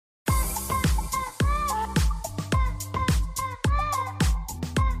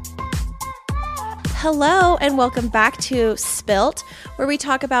Hello and welcome back to Spilt, where we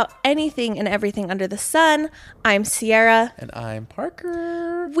talk about anything and everything under the sun. I'm Sierra. And I'm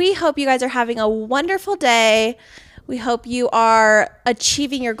Parker. We hope you guys are having a wonderful day. We hope you are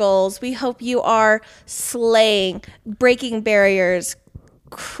achieving your goals. We hope you are slaying, breaking barriers,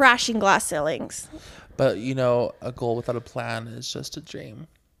 crashing glass ceilings. But, you know, a goal without a plan is just a dream.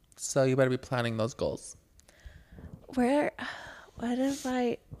 So you better be planning those goals. What if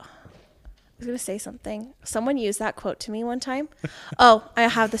I was going to say something. Someone used that quote to me one time. Oh, I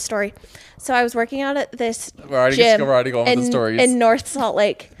have the story. So I was working out at this gym we're already going with the stories. in North Salt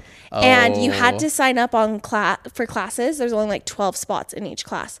Lake. Oh. And you had to sign up on for classes. There's only like 12 spots in each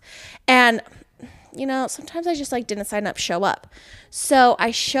class. And, you know, sometimes I just like didn't sign up, show up. So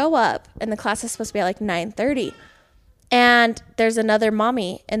I show up and the class is supposed to be at like 9:30. And there's another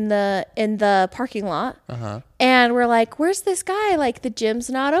mommy in the parking lot. Uh-huh. And we're like, where's this guy? Like the gym's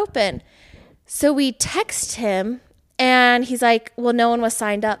not open. So we text him and he's like, well, no one was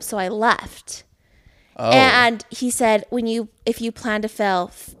signed up. So I left. Oh. And he said, if you fail to plan,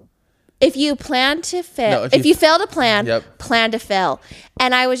 yep. Plan to fail.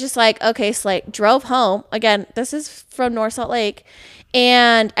 And I was just like, okay, so like drove home. Again, this is from North Salt Lake.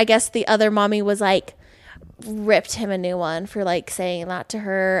 And I guess the other mommy was like, ripped him a new one for like saying that to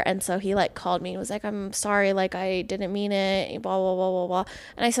her. And so he like called me and was like, I'm sorry, like I didn't mean it, blah blah blah blah blah.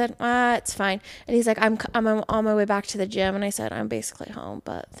 And I said, it's fine. And he's like, I'm on my way back to the gym. And I said, I'm basically home,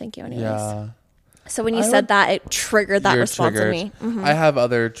 but thank you anyways. Yeah. So when you said that, it triggered that response in me. Mm-hmm. I have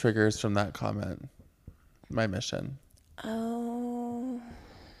other triggers from that comment. My mission. Oh.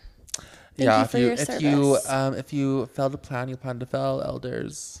 Thank you for your service. If you fail to plan, you plan to fail,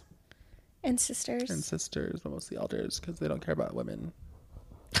 elders. And sisters, but mostly elders because they don't care about women.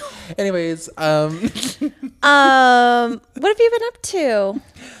 Anyways, what have you been up to?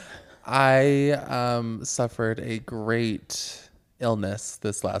 I suffered a great illness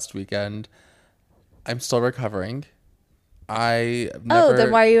this last weekend. I'm still recovering. Then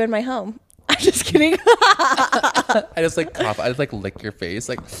why are you in my home? I'm just kidding. I just like cough. I just like lick your face,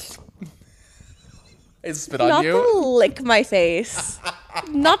 like I spit on you. Not the lick my face.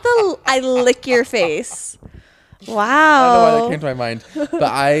 I lick your face. Wow. I don't know why that came to my mind.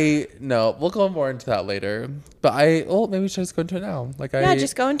 But we'll go more into that later. But maybe we should just go into it now.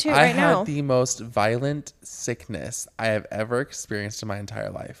 Just go into it right now. I had the most violent sickness I have ever experienced in my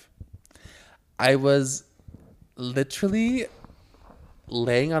entire life. I was literally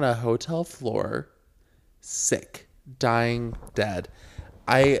laying on a hotel floor, sick, dying, dead.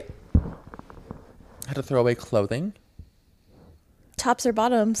 I had to throw away clothing. Tops or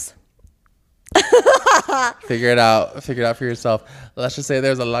bottoms? Figure it out for yourself. Let's just say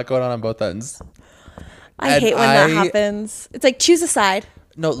there's a lot going on both ends. I hate when that happens. It's like choose a side.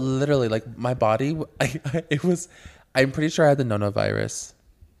 No, literally, like my body, I'm pretty sure I had the norovirus.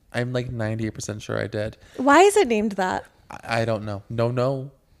 I'm like 98% sure I did. Why is it named that? I don't know. No.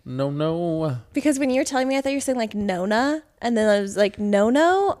 Because when you were telling me, I thought you were saying like Nona, and then I was like,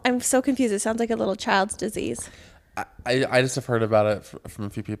 no. I'm so confused. It sounds like a little child's disease. I just have heard about it from a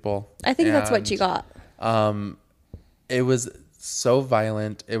few people. I think that's what you got. It was so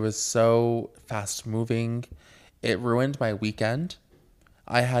violent. It was so fast moving. It ruined my weekend.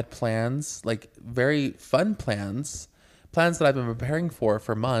 I had plans, like very fun plans that I've been preparing for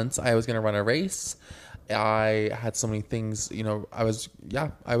months. I was going to run a race. I had so many things, you know, I was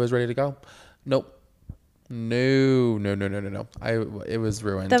ready to go. Nope. No. It was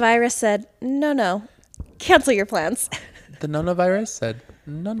ruined. The virus said, no. Cancel your plans. The norovirus said,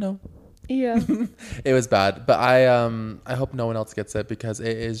 no. Yeah. It was bad. But I hope no one else gets it because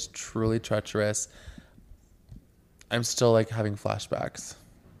it is truly treacherous. I'm still like having flashbacks.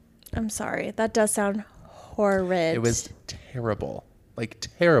 I'm sorry. That does sound horrid. It was terrible. Like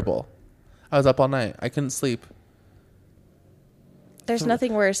terrible. I was up all night. I couldn't sleep. There's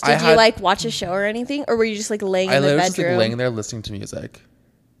nothing worse. Did you like watch a show or anything? Or were you just like laying in the bedroom? I was just like laying there listening to music.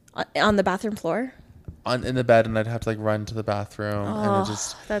 On the bathroom floor? In the bed, and I'd have to like run to the bathroom. Oh, and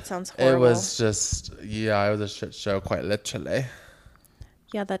that sounds horrible. It was just, it was a shit show, quite literally.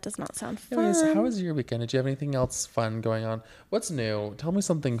 Yeah, that does not sound fun. Anyways, how was your weekend? Did you have anything else fun going on? What's new? Tell me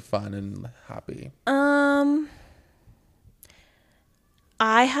something fun and happy.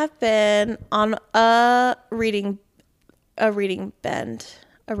 I have been on a reading binge.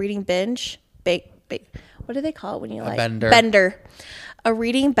 What do they call it when you bender? A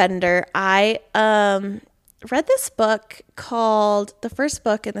reading bender. I read this book called, the first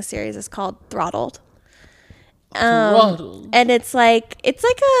book in the series is called Throttled. And it's like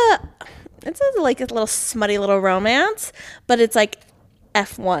a little smutty little romance, but it's like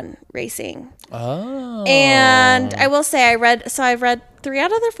F1 racing. Oh. And I will say I've read 3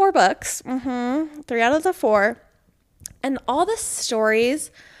 out of the 4 books. 3 out of the 4. And all the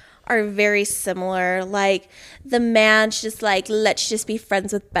stories are very similar. Like, the man's just like, let's just be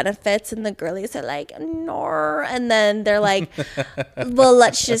friends with benefits. And the girlies are like, no. And then they're like, well,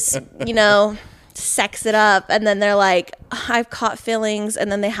 let's just, sex it up. And then they're like, I've caught feelings.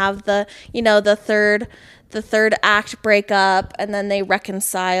 And then they have the third act breakup, and then they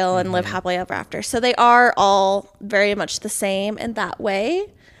reconcile and live happily ever after. So they are all very much the same in that way.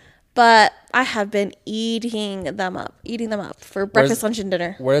 But I have been eating them up for breakfast, lunch, and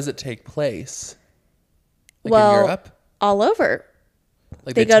dinner. Where does it take place? Like well, in Europe? All over.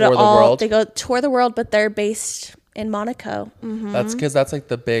 Like they tour the world? They go tour the world, but they're based in Monaco. Mm-hmm. That's because that's like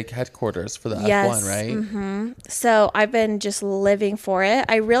the big headquarters for the F1, right? Mm-hmm. So I've been just living for it.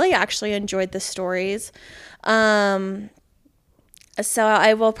 I really actually enjoyed the stories. So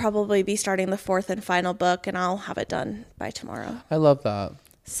I will probably be starting the 4th and final book, and I'll have it done by tomorrow. I love that.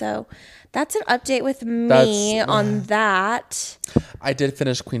 So that's an update with me on that. I did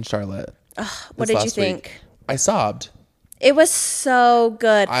finish Queen Charlotte. What did you think? I sobbed. It was so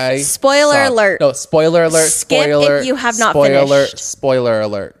good. Spoiler alert. No, spoiler alert. Skip spoiler, if you have not spoiler, finished. Spoiler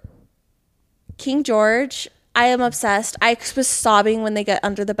alert. King George, I am obsessed. I was sobbing when they get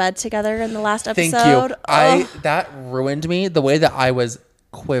under the bed together in the last episode. Thank you. That ruined me. The way that I was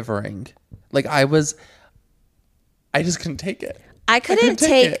quivering. Like I just couldn't take it. I couldn't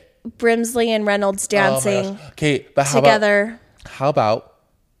take Brimsley and Reynolds dancing but together. How about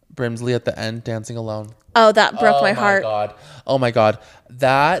Brimsley at the end dancing alone? Oh, that broke my heart. Oh my God.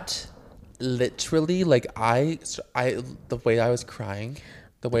 That literally, like the way I was crying.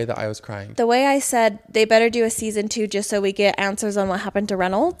 The way I said they better do a season 2 just so we get answers on what happened to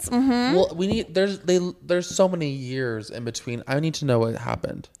Reynolds. Mm-hmm. Well, we need there's so many years in between. I need to know what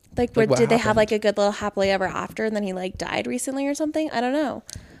happened. Like did they have like a good little happily ever after and then he like died recently or something? I don't know.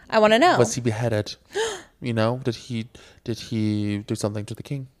 I want to know. Was he beheaded? Did he do something to the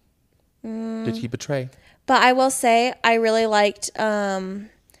king? Did he betray? But I will say I really liked the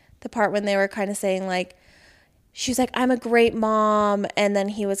part when they were kind of saying like, she was like, I'm a great mom. And then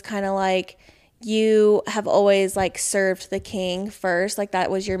he was kind of like, you have always like served the king first. Like that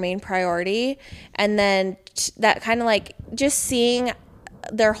was your main priority. And then that kind of like just seeing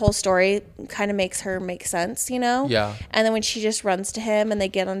their whole story kind of makes her make sense, Yeah. And then when she just runs to him and they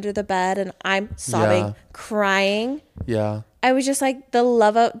get under the bed and I'm sobbing, crying. Yeah. I was just like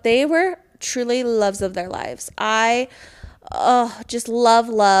they were truly loves of their lives. I just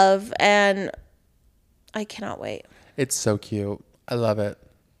love and I cannot wait. It's so cute. I love it.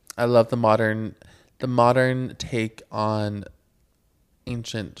 I love the modern take on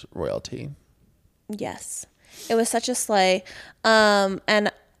ancient royalty. Yes. It was such a slay.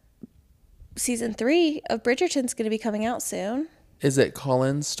 And season 3 of Bridgerton's going to be coming out soon. Is it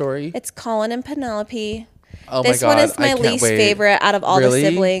Colin's story? It's Colin and Penelope. Oh this my God. one is my least favorite out of all the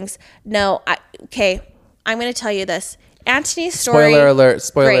siblings. No, I'm going to tell you this. Antony's story. Spoiler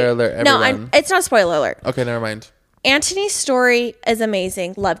alert, everyone. No, it's not a spoiler alert. Okay, never mind. Antony's story is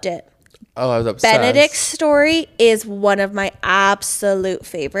amazing. Loved it. Oh, I was obsessed. Benedict's story is one of my absolute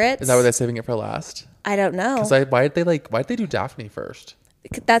favorites. Is that why they're saving it for last? I don't know. Because why'd they do Daphne first?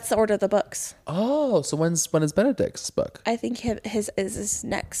 That's the order of the books. Oh, so when is Benedict's book? I think his is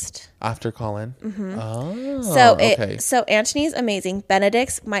next. After Colin? Mm-hmm. Oh, so Antony's amazing.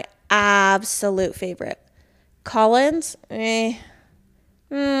 Benedict's my absolute favorite. Colin's, it's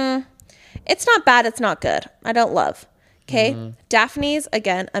not bad. It's not good. I don't love. Okay. Mm-hmm. Daphne's,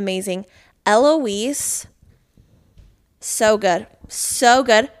 again, amazing. Eloise, so good. So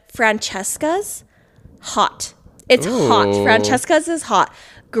good. Francesca's, hot. It's hot. Francesca's is hot.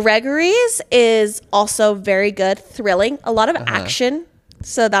 Gregory's is also very good. Thrilling. A lot of action.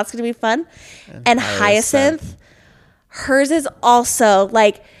 So that's going to be fun. And Hyacinth, hers is also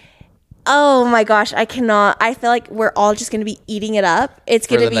like, oh my gosh, I cannot. I feel like we're all just going to be eating it up. It's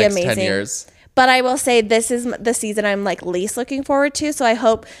going to be amazing. 10 years. But I will say this is the season I'm like least looking forward to. So I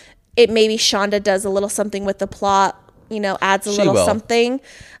hope maybe Shonda does a little something with the plot, adds a little something.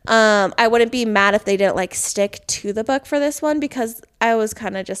 I wouldn't be mad if they didn't like stick to the book for this one because I was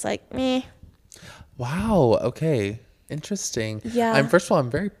kind of just like, meh. Wow. Okay. Interesting. Yeah. First of all, I'm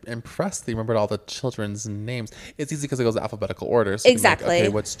very impressed that you remembered all the children's names. It's easy because it goes in alphabetical order. So exactly. Like, okay,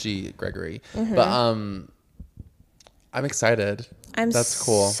 what's G? Gregory. Mm-hmm. But I'm excited. That's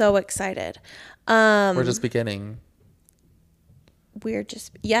cool. So excited. We're just beginning.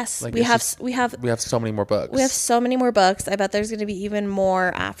 Yes. Like we have so many more books. We have so many more books. I bet there's going to be even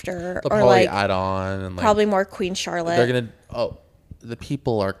more after. They'll probably add on and probably more Queen Charlotte. They're gonna. Oh, the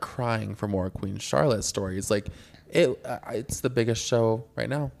people are crying for more Queen Charlotte stories. Like it's the biggest show right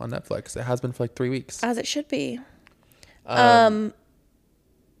now on Netflix. It has been for like 3 weeks. As it should be. I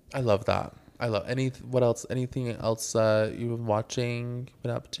love that. I love what else? Anything else you've been watching,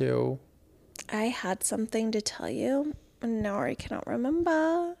 been up to? I had something to tell you, and now I cannot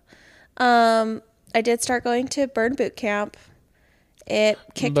remember. I did start going to Burn Boot Camp. It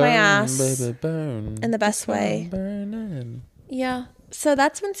kicked my ass, baby, burn, in the best way. Burning. Yeah. So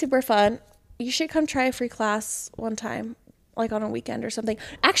that's been super fun. You should come try a free class one time, like on a weekend or something.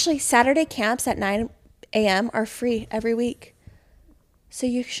 Actually, Saturday camps at 9 a.m. are free every week. So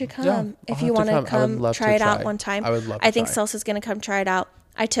you should come if you want to come try it out one time. I would love to I think Celsa's going to come try it out.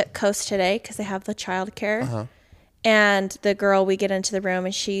 I took Coast today because they have the childcare. Uh-huh. And the girl, we get into the room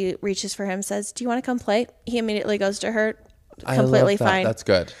and she reaches for him, says, "Do you want to come play?" He immediately goes to her. Completely fine. That's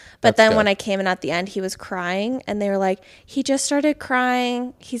good. But then when I came in at the end, he was crying and they were like, he just started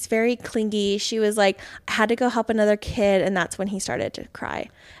crying. He's very clingy. She was like, I had to go help another kid. And that's when he started to cry.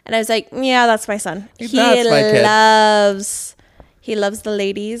 And I was like, yeah, that's my son. He loves the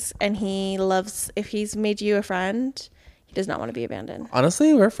ladies, and he loves, if he's made you a friend, he does not want to be abandoned.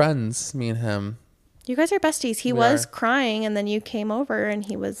 Honestly, we're friends, me and him. You guys are besties. He was crying and then you came over and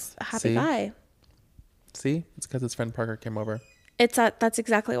he was a happy guy. See, it's because his friend Parker came over. That's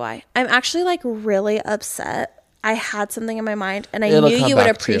exactly why. I'm actually like really upset. I had something in my mind and I knew you would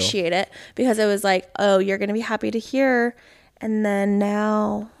appreciate it because it was like, oh, you're going to be happy to hear. And then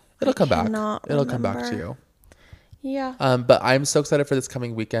now it'll come back. It'll come back to you. Yeah. But I'm so excited for this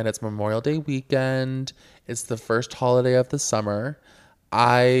coming weekend. It's Memorial Day weekend. It's the first holiday of the summer.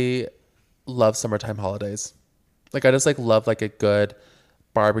 I love summertime holidays. Like I just like love like a good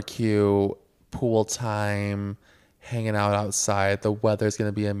barbecue, pool time, hanging out outside. The weather's going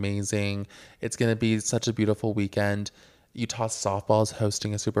to be amazing. It's going to be such a beautiful weekend. Utah softball is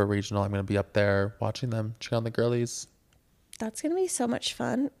hosting a super regional. I'm going to be up there watching them, cheering on the girlies. That's going to be so much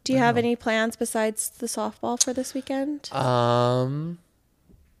fun. Do you have any plans besides the softball for this weekend?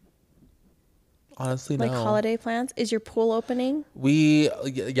 Honestly, like no. Holiday plans? Is your pool opening?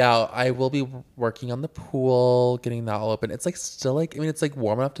 I will be working on the pool, getting that all open. It's like still like, I mean, it's like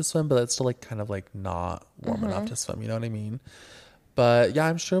warm enough to swim, but it's still like kind of like not warm enough to swim. You know what I mean? But yeah,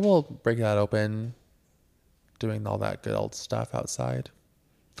 I'm sure we'll break that open, doing all that good old stuff outside.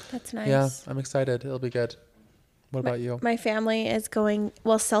 That's nice. Yeah, I'm excited. It'll be good. What about you? My family is going,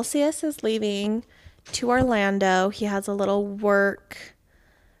 well, Celsius is leaving to Orlando. He has a little work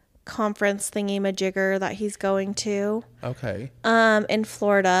conference thingy majigger that he's going to. Okay. In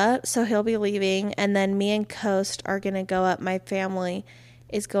Florida. So he'll be leaving. And then me and Coast are going to go up. My family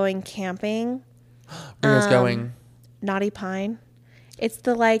is going camping. Where is going? Naughty Pine. It's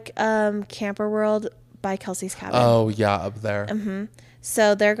the like Camper World by Kelsey's Cabin. Oh, yeah, up there. Mm-hmm.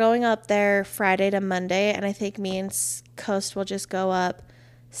 So they're going up there Friday to Monday. And I think me and Coast will just go up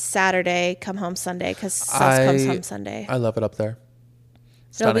Saturday, come home Sunday, because Sus comes home Sunday. I love it up there.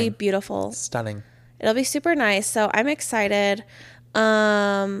 It'll be beautiful. Stunning. It'll be super nice. So I'm excited.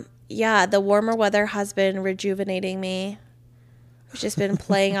 Yeah, the warmer weather has been rejuvenating me. I've just been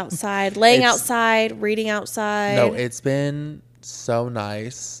playing outside, laying outside, reading outside. No, it's been so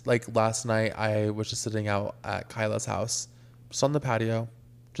nice. Like last night, I was just sitting out at Kyla's house, just on the patio.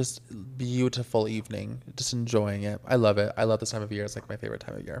 Just beautiful evening. Just enjoying it. I love it. I love this time of year. It's like my favorite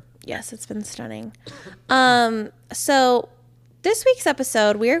time of year. Yes, it's been stunning. So this week's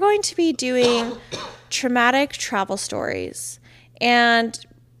episode, we are going to be doing traumatic travel stories. And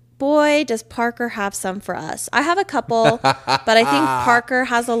boy, does Parker have some for us. I have a couple, but I think Parker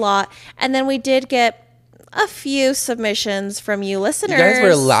has a lot. And then we did get a few submissions from you listeners. You guys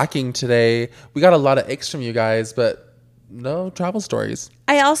were lacking today. We got a lot of icks from you guys, but no travel stories.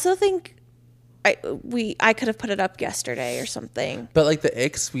 I also think I could have put it up yesterday or something. But like the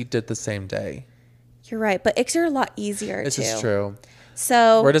icks, we did the same day. You're right, but icks are a lot easier This too. is true.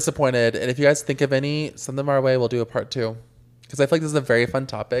 So we're disappointed, and if you guys think of any, send them our way. We'll do a part 2 because I feel like this is a very fun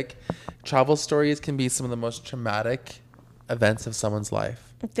topic. Travel stories can be some of the most traumatic events of someone's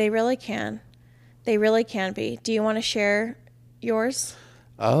life. They really can. They really can be. Do you want to share yours?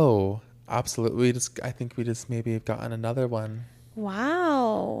 Oh, absolutely. I think we just maybe have gotten another one.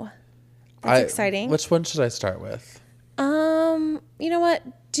 Wow, that's exciting. Which one should I start with? You know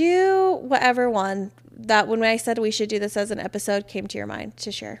what? Do whatever one that when I said we should do this as an episode came to your mind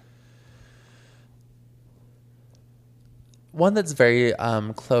to share. One that's very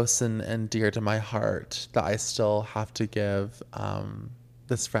close and dear to my heart that I still have to give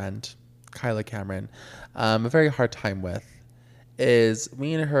this friend, Kyla Cameron, a very hard time with. is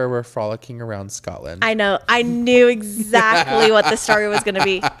me and her were frolicking around Scotland. I know. I knew exactly what the story was going to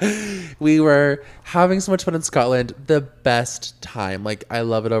be. We were having so much fun in Scotland. The best time. Like, I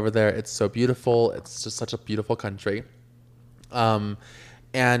love it over there. It's so beautiful. It's just such a beautiful country.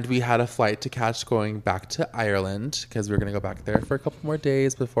 And we had a flight to catch going back to Ireland because we were going to go back there for a couple more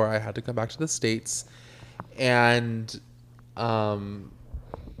days before I had to come back to the States. And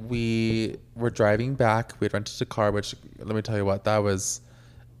we were driving back. We had rented a car, which, let me tell you what, that was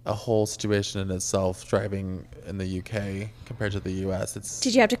a whole situation in itself, driving in the UK compared to the US.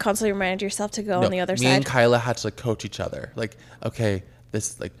 Did you have to constantly remind yourself to go on the other side? Me and Kyla had to, like, coach each other. Like, okay,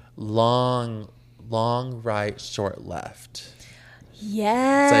 this, like, long right, short left.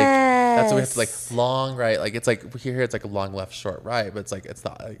 Yes. It's like, that's what we have to, like, long right. Like, it's like, here it's like a long left, short right, but it's like, it's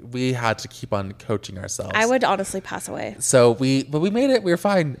not, like, we had to keep on coaching ourselves. I would honestly pass away. So but we made it. We were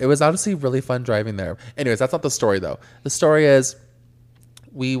fine. It was honestly really fun driving there. Anyways, that's not the story though. The story is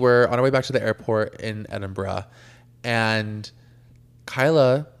we were on our way back to the airport in Edinburgh, and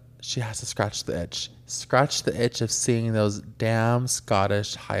Kyla, she has to scratch the itch of seeing those damn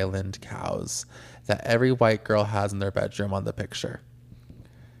Scottish Highland cows that every white girl has in their bedroom on the picture.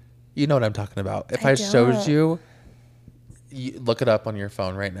 You know what I'm talking about. If I showed you, look it up on your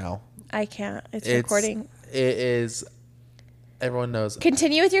phone right now. I can't. It's recording. It is. Everyone knows.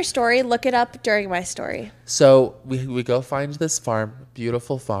 Continue with your story. Look it up during my story. So we go find this farm,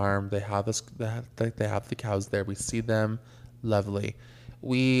 beautiful farm. They have they have the cows there. We see them, lovely.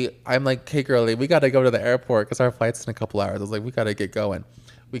 I'm like, hey girlie, we got to go to the airport because our flight's in a couple hours. I was like, we got to get going.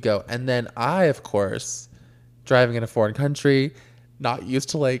 We go, and then I, of course, driving in a foreign country, not used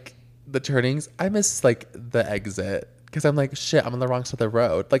to like the turnings. I miss like the exit. Because I'm like, shit, I'm on the wrong side of the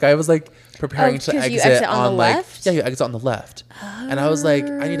road. Like, I was like preparing to exit on like, left? Yeah, you exit on the left. And I was like,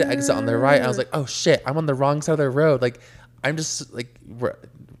 I need to exit on the right. And I was like, oh shit, I'm on the wrong side of the road. Like, I'm just like, we're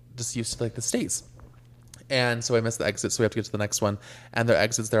just used to like the States. And so I missed the exit. So we have to get to the next one. And their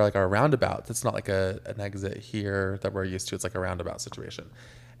exits, they're like our roundabouts. It's not like an exit here that we're used to. It's like a roundabout situation.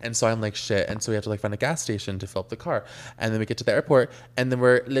 And so I'm like, shit. And so we have to like find a gas station to fill up the car. And then we get to the airport, and then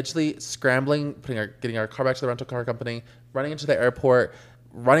we're literally scrambling, getting our car back to the rental car company, running into the airport,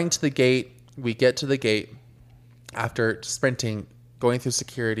 running to the gate. We get to the gate after sprinting, going through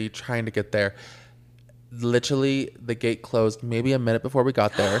security, trying to get there. Literally, the gate closed maybe a minute before we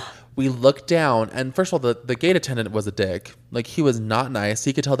got there. We looked down, and first of all, the gate attendant was a dick. Like, he was not nice.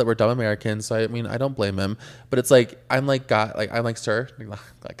 He could tell that we're dumb Americans, so I mean, I don't blame him. But it's like, I'm like, sir,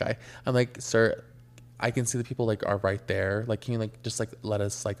 that guy. I'm like, sir, I can see the people like are right there. Like, can you like just like let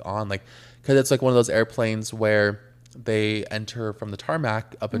us like on, like, because it's like one of those airplanes where they enter from the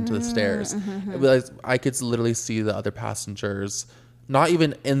tarmac up into the stairs. Mm-hmm. It was, I could literally see the other passengers, not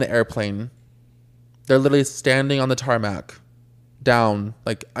even in the airplane. They're literally standing on the tarmac, down.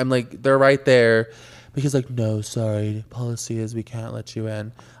 Like, I'm like, they're right there. But he's like, no, sorry. Policy is we can't let you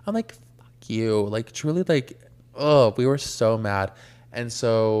in. I'm like, fuck you. Like, truly, like, oh, we were so mad. And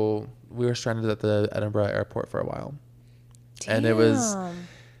so we were stranded at the Edinburgh airport for a while. Damn. And it was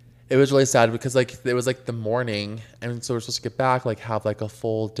really sad because, like, it was, like, the morning. And so we're supposed to get back, like, have, like, a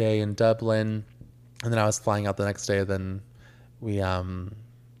full day in Dublin. And then I was flying out the next day. Then we,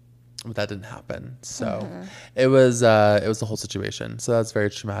 but that didn't happen. So it was the whole situation. So that's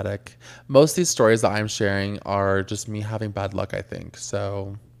very traumatic. Most of these stories that I'm sharing are just me having bad luck, I think.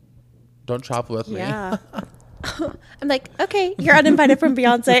 So don't travel with me. Yeah. I'm like, okay, you're uninvited from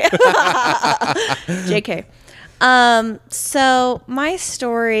Beyonce. JK. So my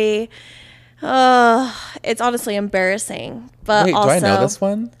story, it's honestly embarrassing, but wait, also, do I know this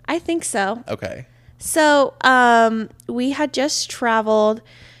one? I think so. Okay. So, we had just traveled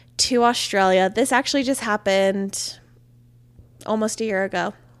to Australia. This actually just happened almost a year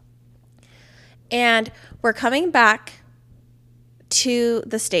ago. And we're coming back to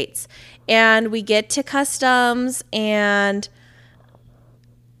the States, and we get to customs, and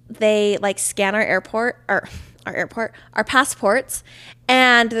they like scan our passports,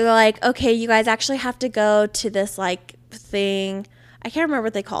 and they're like, okay, you guys actually have to go to this like thing. I can't remember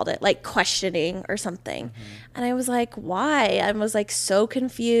what they called it, like questioning or something. Mm-hmm. And I was like, why? I was like so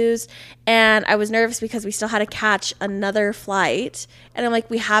confused. And I was nervous because we still had to catch another flight. And I'm like,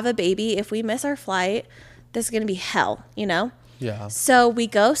 we have a baby. If we miss our flight, this is going to be hell, you know? Yeah. So we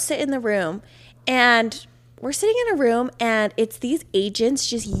go sit in the room, and we're sitting in a room, and it's these agents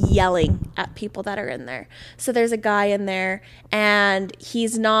just yelling at people that are in there. So there's a guy in there, and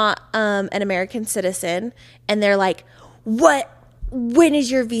he's not an American citizen. And they're like, what when is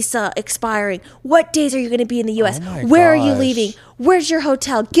your visa expiring? What days are you going to be in the US? Oh my Where are you gosh. leaving? Where's your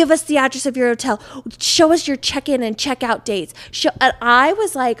hotel? Give us the address of your hotel. Show us your check-in and check-out dates. And I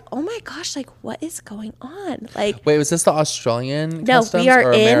was like, oh my gosh, like what is going on? Like, Wait, was this the Australian no, customs we are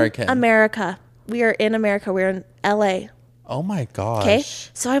or in American? America. We are in America. We're in LA. Oh my gosh. Okay.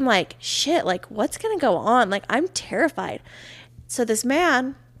 So I'm like, shit, like what's going to go on? Like I'm terrified. So this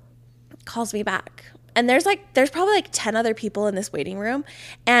man calls me back. And there's probably like 10 other people in this waiting room.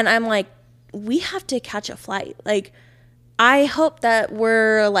 And I'm like, we have to catch a flight. Like, I hope that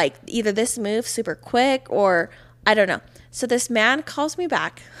we're like either this moves super quick or I don't know. So this man calls me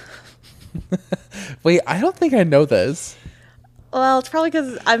back. Wait, I don't think I know this. Well, it's probably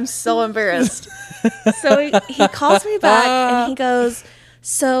because I'm so embarrassed. So he calls me back and he goes,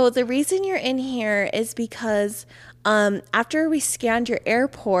 so the reason you're in here is because after we scanned your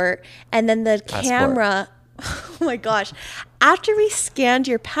airport and then the camera, oh my gosh, after we scanned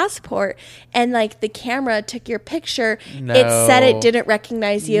your passport and like the camera took your picture, it said it didn't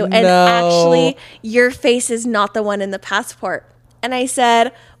recognize you. And actually your face is not the one in the passport. And I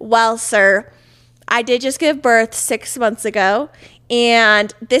said, well, sir, I did just give birth 6 months ago.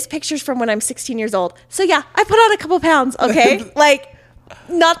 And this picture's from when I'm 16 years old. So yeah, I put on a couple pounds. Okay. Like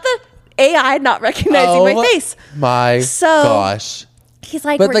not the AI not recognizing my face. My gosh. He's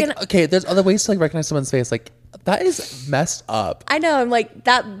like, but like, okay, there's other ways to like recognize someone's face. Like that is messed up. I know. I'm like,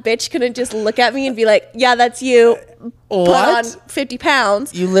 that bitch couldn't just look at me and be like, yeah, that's you. What? Put on 50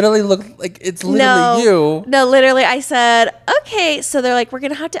 pounds. You literally look like it's literally you. No, literally. I said, okay. So they're like, we're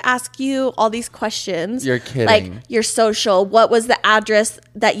going to have to ask you all these questions. You're kidding. Like your social. What was the address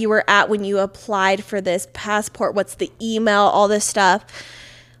that you were at when you applied for this passport? What's the email? All this stuff.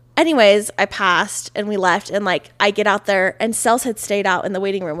 Anyways, I passed and we left and like I get out there and Sels had stayed out in the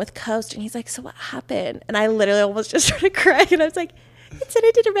waiting room with Coast and he's like, so what happened? And I literally almost just started crying and I was like, it said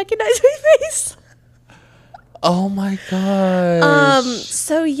I didn't recognize my face. Oh my gosh.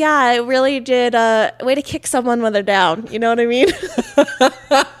 So yeah, I really did way to kick someone when they're down. You know what I mean?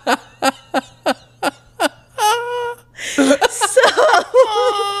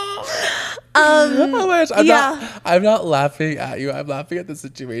 Oh my gosh. I'm not laughing at you. I'm laughing at the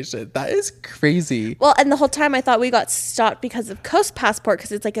situation. That is crazy. Well, and the whole time I thought we got stopped because of Coast passport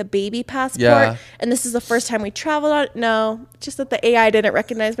because it's like a baby passport. Yeah. And this is the first time we traveled on it. No, just that the AI didn't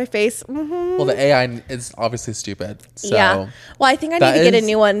recognize my face. Mm-hmm. Well, the AI is obviously stupid. So yeah. Well, I think I need to get a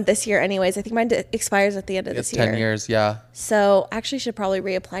new one this year anyways. I think mine expires at the end of this year. It's 10 years, yeah. So actually should probably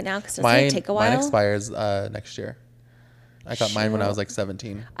reapply now because it's going to take a while. Mine expires next year. I got mine when I was like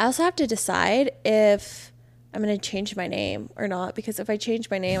 17. I also have to decide if I'm going to change my name or not, because if I change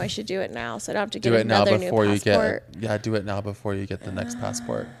my name, I should do it now so I don't have to get another new passport. Do it now before you get the next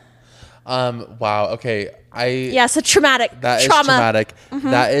passport. Wow. Okay. So traumatic. That Trauma. is traumatic.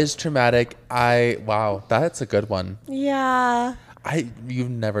 Mm-hmm. That is traumatic. Wow. That's a good one. Yeah. You've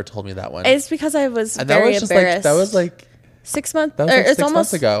never told me that one. It's because I was and very that was embarrassed. That was like 6 months. That was like 6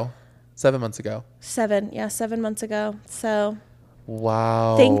 months ago. 7 months ago. 7 months ago. So.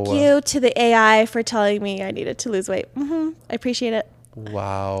 Wow. Thank you to the AI for telling me I needed to lose weight. I appreciate it.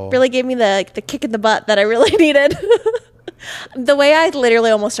 Wow. Really gave me the kick in the butt that I really needed. The way I literally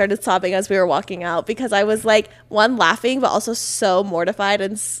almost started sobbing as we were walking out because I was like, one, laughing, but also so mortified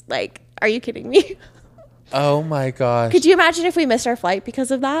and like, are you kidding me? Oh my gosh. Could you imagine if we missed our flight because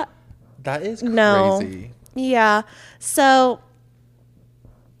of that? That is crazy. No. Yeah. So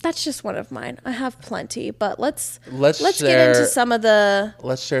that's just one of mine. I have plenty, but let's get into some of the.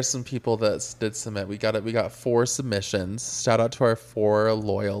 Let's share some people that did submit. We got 4 submissions. Shout out to our 4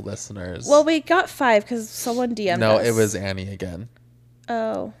 loyal listeners. Well, we got 5 because someone DM'd us. No, it was Annie again.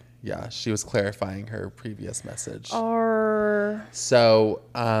 Oh. Yeah, she was clarifying her previous message. So,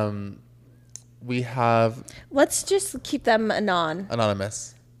 we have. Let's just keep them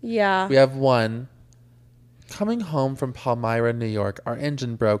anonymous. Yeah. We have one. Coming home from Palmyra, New York, our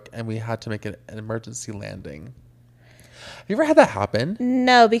engine broke and we had to make an emergency landing. Have you ever had that happen?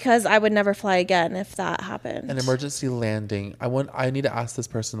 No, because I would never fly again if that happened. An emergency landing. I need to ask this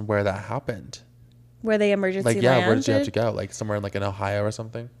person where that happened. Where they emergency landed? Where did you have to go? Like somewhere in Ohio or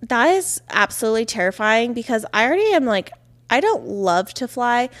something? That is absolutely terrifying because I already am I don't love to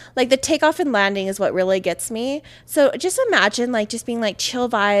fly. Like the takeoff and landing is what really gets me. So just imagine just being chill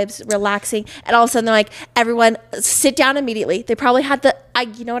vibes, relaxing, and all of a sudden they're like, everyone sit down immediately. They probably had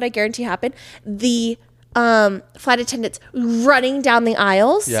you know what I guarantee happened? The flight attendants running down the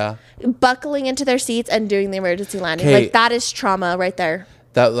aisles, buckling into their seats and doing the emergency landing. That is trauma right there.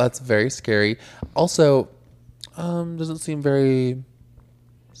 That's very scary. Also, doesn't seem very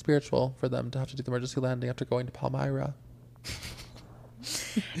spiritual for them to have to do the emergency landing after going to Palmyra.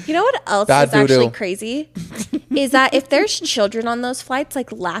 You know what else Bad is actually voodoo. crazy? Is that if there's children on those flights,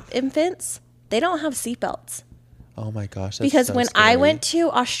 like lap infants, they don't have seatbelts. Oh my gosh. That's Because so when I scary. went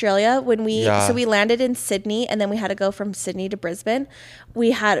to Australia, Yeah. so we landed in Sydney and then we had to go from Sydney to Brisbane,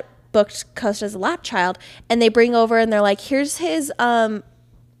 we had booked Coast as a lap child, and they bring over and they're like, here's his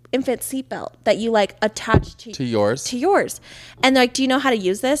infant seatbelt that you like attach To yours? to yours. And they're like, do you know how to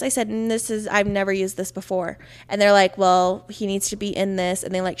use this? I said, I've never used this before. And they're like, well, he needs to be in this.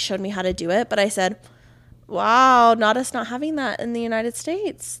 And they like showed me how to do it. But I said, wow, not us not having that in the United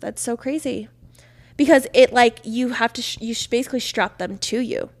States. That's so crazy. Because it like, you have to, you basically strap them to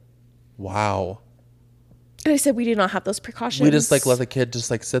you. Wow. And I said, we do not have those precautions. We just like let the kid just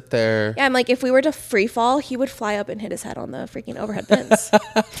like sit there. Yeah, I'm like, if we were to free fall, he would fly up and hit his head on the freaking overhead bins.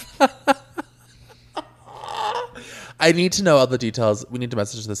 I need to know all the details. We need to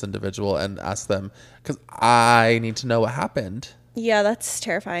message this individual and ask them because I need to know what happened. Yeah, that's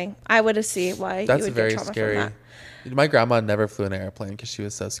terrifying. I would have seen why That's you would very get trauma scary. from that. My grandma never flew an airplane because she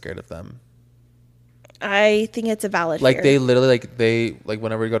was so scared of them. I think it's a valid Like fear. they literally like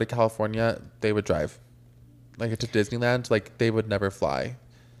whenever we go to California, they would drive. Like to Disneyland, like they would never fly.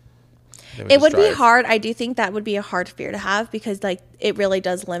 It would be hard. I do think that would be a hard fear to have because like it really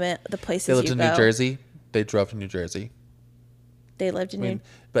does limit the places They lived you in go. New Jersey. They drove to New Jersey. They lived in New.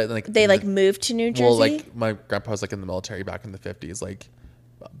 But like They like moved to New Jersey. well, like my grandpa was like in the military back in the 50s, like,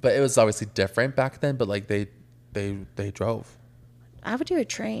 but it was obviously different back then. But like they drove. I would do a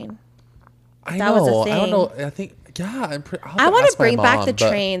train. I That know. was a I don't thing. know. I think yeah. I want to ask my bring back mom, the but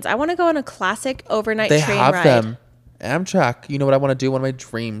trains. I want to go on a classic overnight They train have ride. them. Amtrak. You know what I want to do? One of my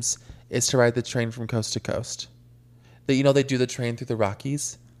dreams is to ride the train from coast to coast. They do the train through the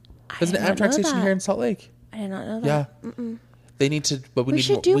Rockies. There's an did not Amtrak know station that. here in Salt Lake. I did not know that. Yeah. They need to, but we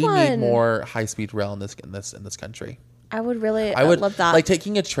should need do we need one. more high speed rail in this country. I would really. I would love that. like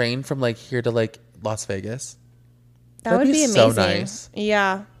taking a train from like here to like Las Vegas. that would be so amazing. nice.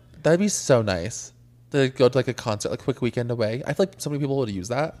 Yeah. That'd be so nice to go to like a concert, like a quick weekend away. I feel like so many people would use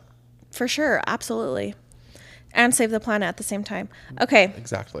that. For sure. Absolutely. And save the planet at the same time. Okay.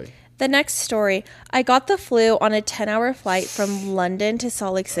 Exactly. The next story. I got the flu on a 10-hour flight from London to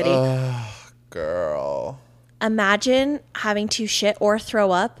Salt Lake City. Girl. Imagine having to shit or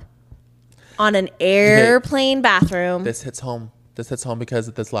throw up on an airplane bathroom. This hits home. This hits home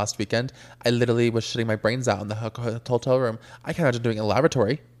because this last weekend, I literally was shitting my brains out in the hotel room. I can't imagine doing it in a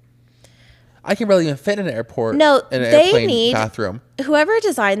laboratory. I can barely even fit in an airport. No, in an they airplane need bathroom. Whoever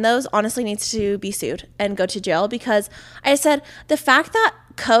designed those honestly needs to be sued and go to jail because I said the fact that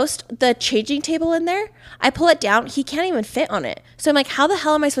Coast, the changing table in there, I pull it down, he can't even fit on it. So I'm like, how the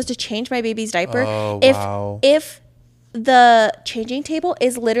hell am I supposed to change my baby's diaper if the changing table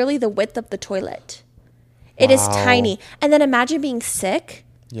is literally the width of the toilet? It is tiny. And then imagine being sick.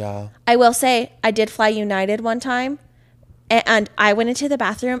 Yeah. I will say I did fly United one time and I went into the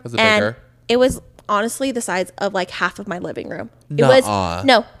bathroom Was it and bigger? it was honestly the size of like half of my living room. It Nuh-uh. was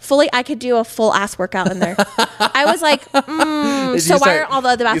no fully. I could do a full ass workout in there. I was like, so why aren't all the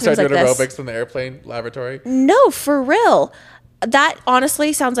other bathrooms you start like doing this? aerobics in the airplane lavatory? No, for real. That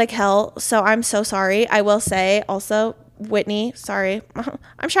honestly sounds like hell. So I'm so sorry. I will say also, Whitney, sorry,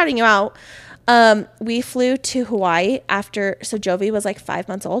 I'm shouting you out. We flew to Hawaii so Jovi was like 5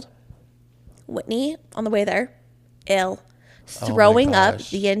 months old. Whitney on the way there, ill, throwing up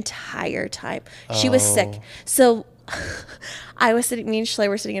gosh. the entire time. She was sick. So I was sitting, me and Shley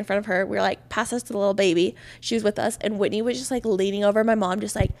were sitting in front of her. We were like, pass us to the little baby. She was with us. And Whitney was just like leaning over my mom,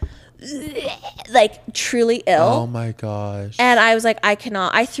 just like truly ill. Oh my gosh. And I was like, I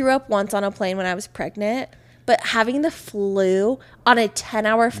cannot. I threw up once on a plane when I was pregnant, but having the flu on a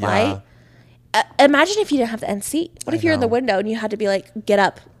 10-hour flight, imagine if you didn't have the end seat. What if you're in the window and you had to be like, get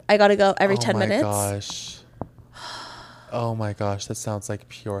up, I got to go every 10 minutes? Gosh. Oh my gosh. That sounds like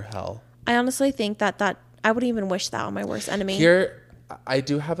pure hell. I honestly think that I wouldn't even wish that on my worst enemy. Here, I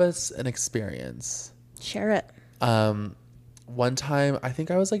do have an experience. Share it. One time, I think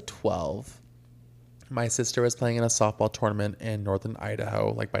I was like 12. My sister was playing in a softball tournament in northern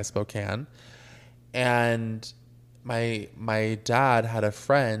Idaho, like by Spokane. And my dad had a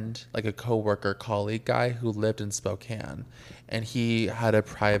friend, like a coworker, colleague guy who lived in Spokane. And he had a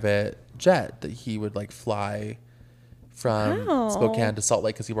private jet that he would like fly from Spokane to Salt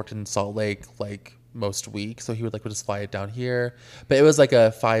Lake because he worked in Salt Lake like most weeks. So he would just fly it down here. But it was like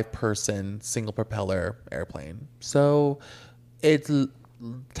a 5-person single propeller airplane. So it's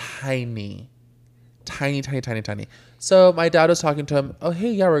tiny. So my dad was talking to him. Oh,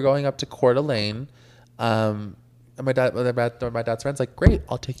 hey, yeah, we're going up to Coeur d'Alene. And my dad's friend's like, great,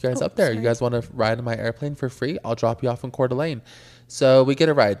 I'll take you guys up there. Sorry. You guys want to ride in my airplane for free? I'll drop you off in Coeur d'Alene. So we get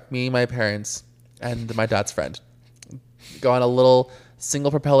a ride, me, my parents, and my dad's friend. Go on a little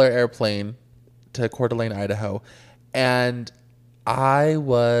single propeller airplane to Coeur d'Alene, Idaho. And I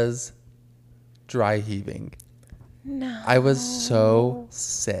was dry heaving. No. I was so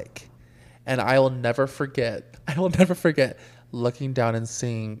sick. And I will never forget looking down and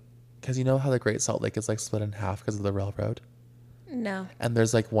seeing, because you know how the Great Salt Lake is like split in half because of the railroad? No. And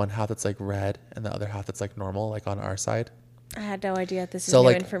there's like one half that's like red and the other half that's like normal, like on our side. I had no idea. This is new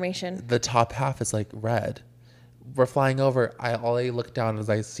information. The top half is like red. We're flying over. All I look down as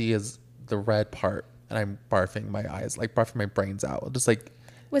I see is the red part, and I'm barfing my eyes, like barfing my brains out. Just like.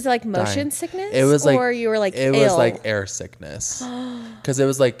 Was it like motion sickness? It was like, or you were like it ill? was like air sickness, because it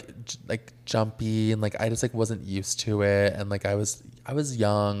was like jumpy, and like I just like wasn't used to it, and like I was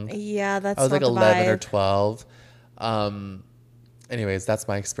young. Yeah, that's. I was not like the 11 vibe. or 12. Anyways, that's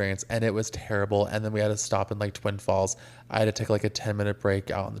my experience, and it was terrible. And then we had to stop in like Twin Falls. I had to take like a 10-minute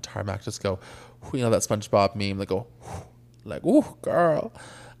break out on the tarmac, just go, you know, that SpongeBob meme, like go, like, ooh, girl.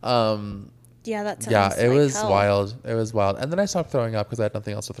 Yeah, that sounds. Yeah, it like was hell. wild. It was wild. And then I stopped throwing up because I had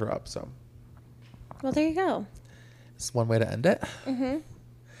nothing else to throw up. So. Well, there you go. It's one way to end it. Mm-hmm.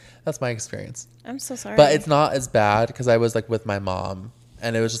 That's my experience. I'm so sorry. But it's not as bad because I was like with my mom.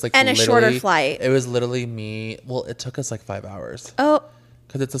 And it was just like and a shorter flight. It was literally me. Well, it took us like 5 hours. Oh.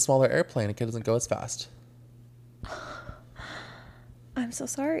 Because it's a smaller airplane. It doesn't go as fast. I'm so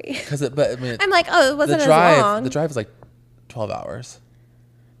sorry. But I mean, I'm like, oh, it wasn't as long. The drive is like 12 hours.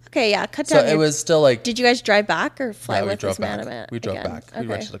 Okay, yeah, cut down. So it was still like. Did you guys drive back or fly with drove this back. man? We drove back. Okay. We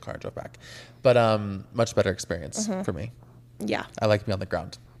rented a car and drove back. But much better experience for me. Yeah. I like being on the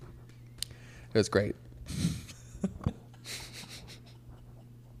ground. It was great.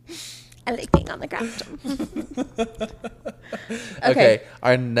 I like being on the ground. Okay,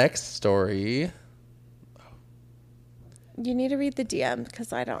 our next story. You need to read the DM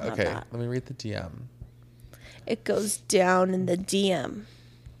because I don't have that. Okay, let me read the DM. It goes down in the DM.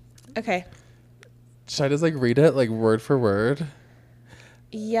 Okay. Should I just like read it like word for word?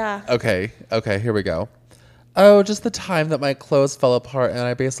 Yeah. Okay, here we go. Oh, just the time that my clothes fell apart and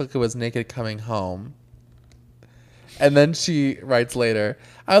I basically was naked coming home. And then she writes later,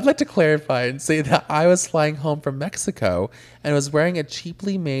 I would like to clarify and say that I was flying home from Mexico and was wearing a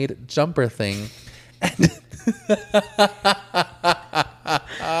cheaply made jumper thing.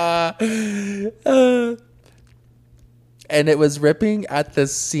 And it was ripping at the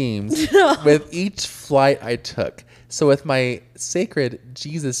seams with each flight I took. So with my sacred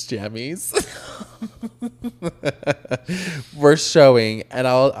Jesus jammies were showing, and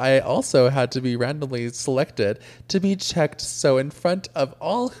I also had to be randomly selected to be checked. So in front of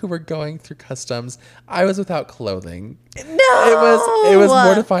all who were going through customs, I was without clothing. No! It was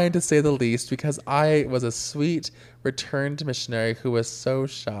mortifying to say the least because I was a sweet returned missionary who was so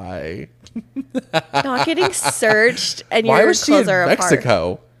shy. Not getting searched and Why your was she clothes in are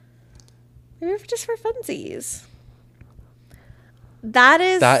Mexico? apart. Maybe just for funsies. That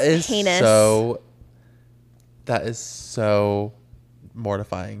is heinous. That is so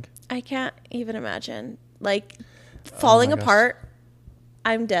mortifying. I can't even imagine. Like falling apart.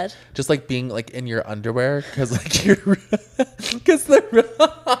 I'm dead. Just like being like in your underwear because like you're because the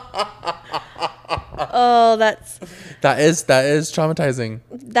oh, that is traumatizing.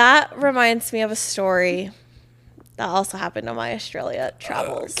 That reminds me of a story that also happened on my Australia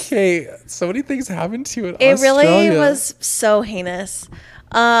travels. Okay, so many things happened to you in Australia. It Australia. really was so heinous.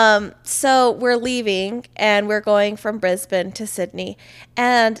 So we're leaving and we're going from Brisbane to Sydney.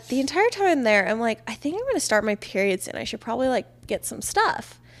 And the entire time I'm there, I'm like, I think I'm going to start my period soon. I should probably like get some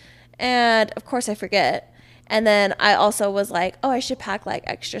stuff. And of course I forget. And then I also was like, oh, I should pack like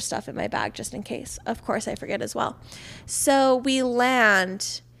extra stuff in my bag just in case. Of course I forget as well. So we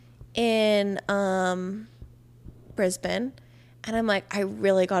land in, Brisbane. And I'm like, I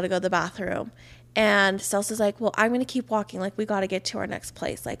really got to go to the bathroom. And Stelsa's like, well, I'm going to keep walking. Like, we got to get to our next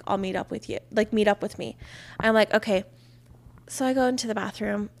place. Like, I'll meet up with you. Like, meet up with me. I'm like, okay. So I go into the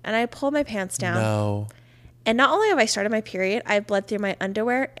bathroom and I pull my pants down. No. And not only have I started my period, I've bled through my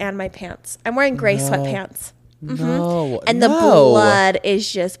underwear and my pants. I'm wearing gray sweatpants. Mm-hmm. No. And the blood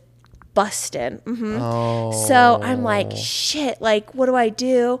is just busting. Mm-hmm. Oh. So I'm like, shit, like, what do I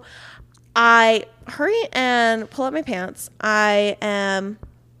do? I hurry and pull up my pants. I am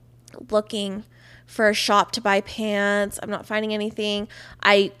looking for a shop to buy pants. I'm not finding anything.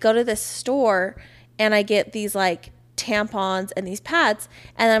 I go to this store and I get these like tampons and these pads.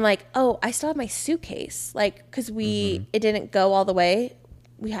 And I'm like, oh, I still have my suitcase. Like, cause it didn't go all the way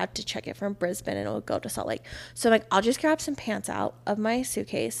we had to check it from Brisbane and it would go to Salt Lake. So I'm like, I'll just grab some pants out of my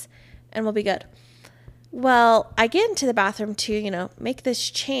suitcase and we'll be good. Well, I get into the bathroom to, make this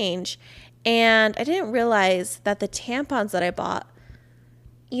change. And I didn't realize that the tampons that I bought,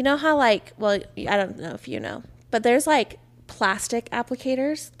 you know how I don't know if you know, but there's like plastic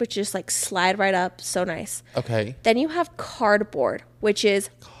applicators, which just like slide right up. So nice. Okay. Then you have cardboard, which is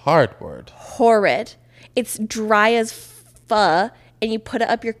Cardboard. horrid. It's dry as pho, and you put it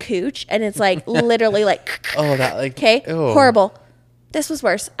up your cooch, and it's like literally like. Oh, that like. Okay, Ew. horrible. This was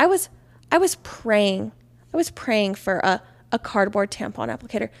worse. I was praying. I was praying for a cardboard tampon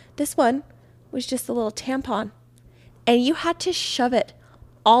applicator. This one was just a little tampon, and you had to shove it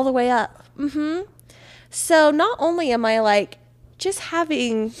all the way up. So not only am I like just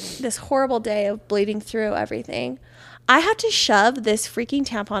having this horrible day of bleeding through everything, I had to shove this freaking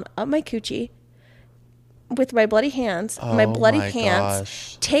tampon up my coochie with my bloody hands,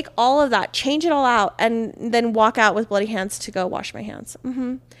 Gosh. take all of that, change it all out, and then walk out with bloody hands to go wash my hands.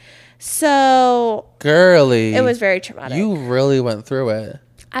 So Girly. it was very traumatic. You really went through it.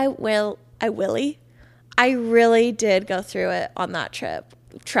 I really did go through it on that trip,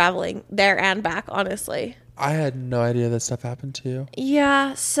 traveling there and back, honestly. I had no idea this stuff happened to you.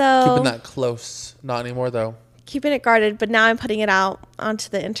 Yeah, so Keeping that close. Not anymore, though. keeping it guarded, but now I'm putting it out onto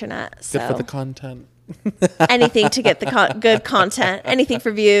the internet. So Good for the content. anything to get the good content, anything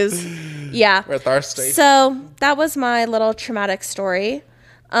for views. Yeah. We're thirsty. So that was my little traumatic story.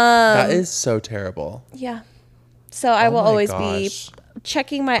 That is so terrible. Yeah. So I will always gosh. be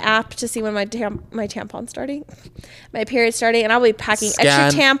checking my app to see when my tampon's starting, my period's starting, and I'll be packing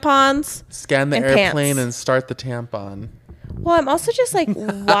extra tampons. Scan the and airplane pants. and start the tampon. Well, I'm also just like,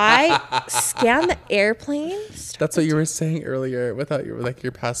 why scan the airplane? That's what you were saying earlier without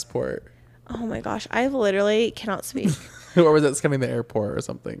your passport. Oh my gosh, I literally cannot speak. Or was it scanning the airport or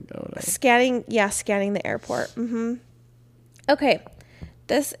something? I don't know. Scanning the airport. Okay,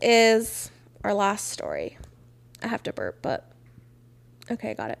 this is our last story. I have to burp, but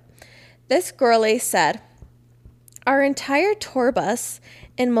okay, got it. This girlie said, our entire tour bus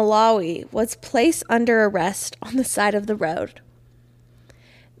in Malawi was placed under arrest on the side of the road.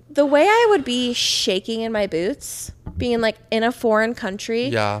 The way I would be shaking in my boots, being like in a foreign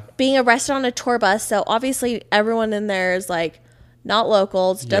country, being arrested on a tour bus. So obviously everyone in there is like not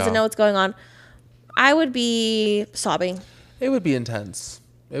locals, doesn't know what's going on. I would be sobbing. It would be intense.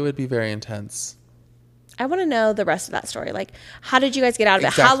 It would be very intense. I want to know the rest of that story. Like, how did you guys get out of it?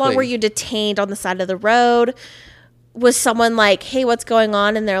 Exactly. How long were you detained on the side of the road? Was someone like, hey, what's going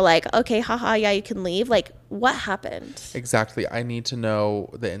on? And they're like, okay, haha, yeah, you can leave. Like, what happened? Exactly. I need to know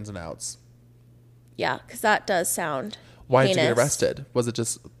the ins and outs. Yeah, because that does sound Why heinous. did you get arrested? Was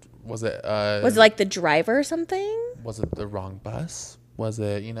it like the driver or something? Was it the wrong bus? Was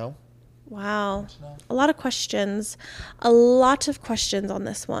it, Wow. A lot of questions. A lot of questions on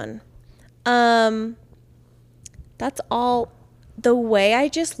this one. That's all. The way I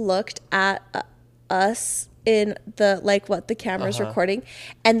just looked at us in the camera's recording,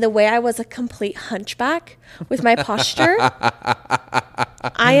 and the way I was a complete hunchback with my posture.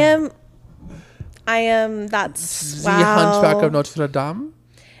 I am, that's, wow. The Hunchback of Notre Dame?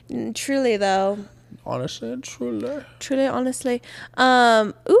 Truly, though. Honestly and truly. Truly, honestly.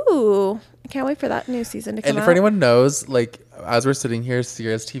 Ooh, I can't wait for that new season to come out. And if anyone knows, as we're sitting here,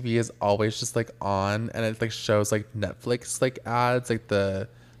 Sierra's TV is always just on, and it shows Netflix ads, the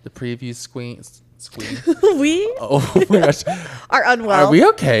preview screen. We Oh my gosh, are unwell. Are we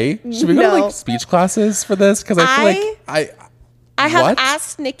okay? Should we go to speech classes for this? Because I feel I have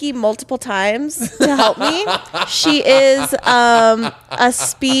asked Nikki multiple times to help me. She is a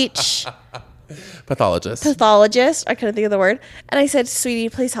speech pathologist. I couldn't think of the word. And I said, sweetie,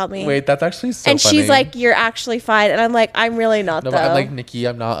 please help me. Wait, that's actually so and funny. she's like, you're actually fine. And I'm like, I'm really not, No, though. but I'm like, Nikki,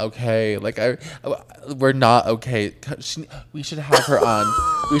 I'm not okay. We're not okay. We should have her on.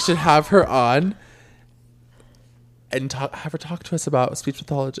 We should have her on and have her talk to us about speech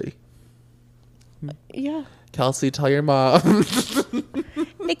pathology. Yeah. Kelsey, tell your mom.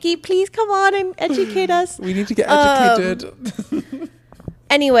 Nikki, please come on and educate us. We need to get educated.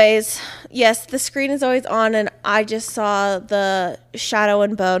 Anyways, yes, the screen is always on, and I just saw the Shadow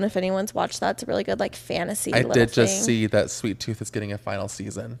and Bone. If anyone's watched that, it's a really good fantasy. I did just see that Sweet Tooth is getting a final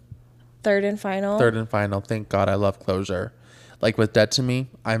season. Third and final. Thank God. I love closure. With Dead to Me,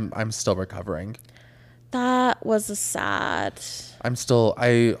 I'm still recovering. That was a sad.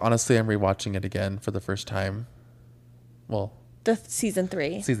 I honestly am rewatching it again for the first time. Well, the season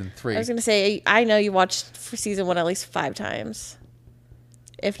 3. Season 3. I was gonna say, I know you watched for season 1 at least 5 times,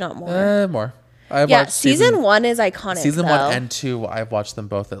 if not more. More. watched season 1 is iconic. Season though. 1 and 2, I've watched them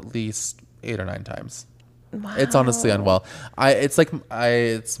both at least 8 or 9 times. Wow. It's honestly unwell.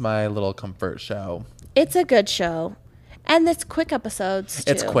 It's my little comfort show. It's a good show. And it's quick episodes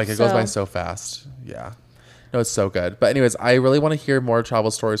too. It's quick. It goes by so fast. Yeah. No, it's so good. But anyways, I really want to hear more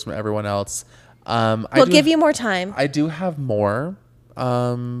travel stories from everyone else. We'll give you more time. I do have more,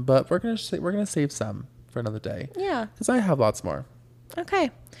 but we're gonna save some for another day. Yeah. Because I have lots more. Okay.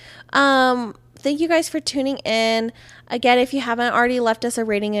 Thank you guys for tuning in. Again, if you haven't already left us a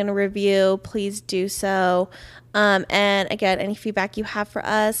rating and a review, please do so. And again, any feedback you have for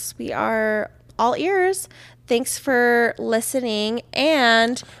us, we are all ears. Thanks for listening.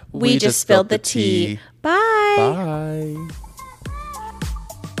 And we just spilled the tea. Bye. Bye.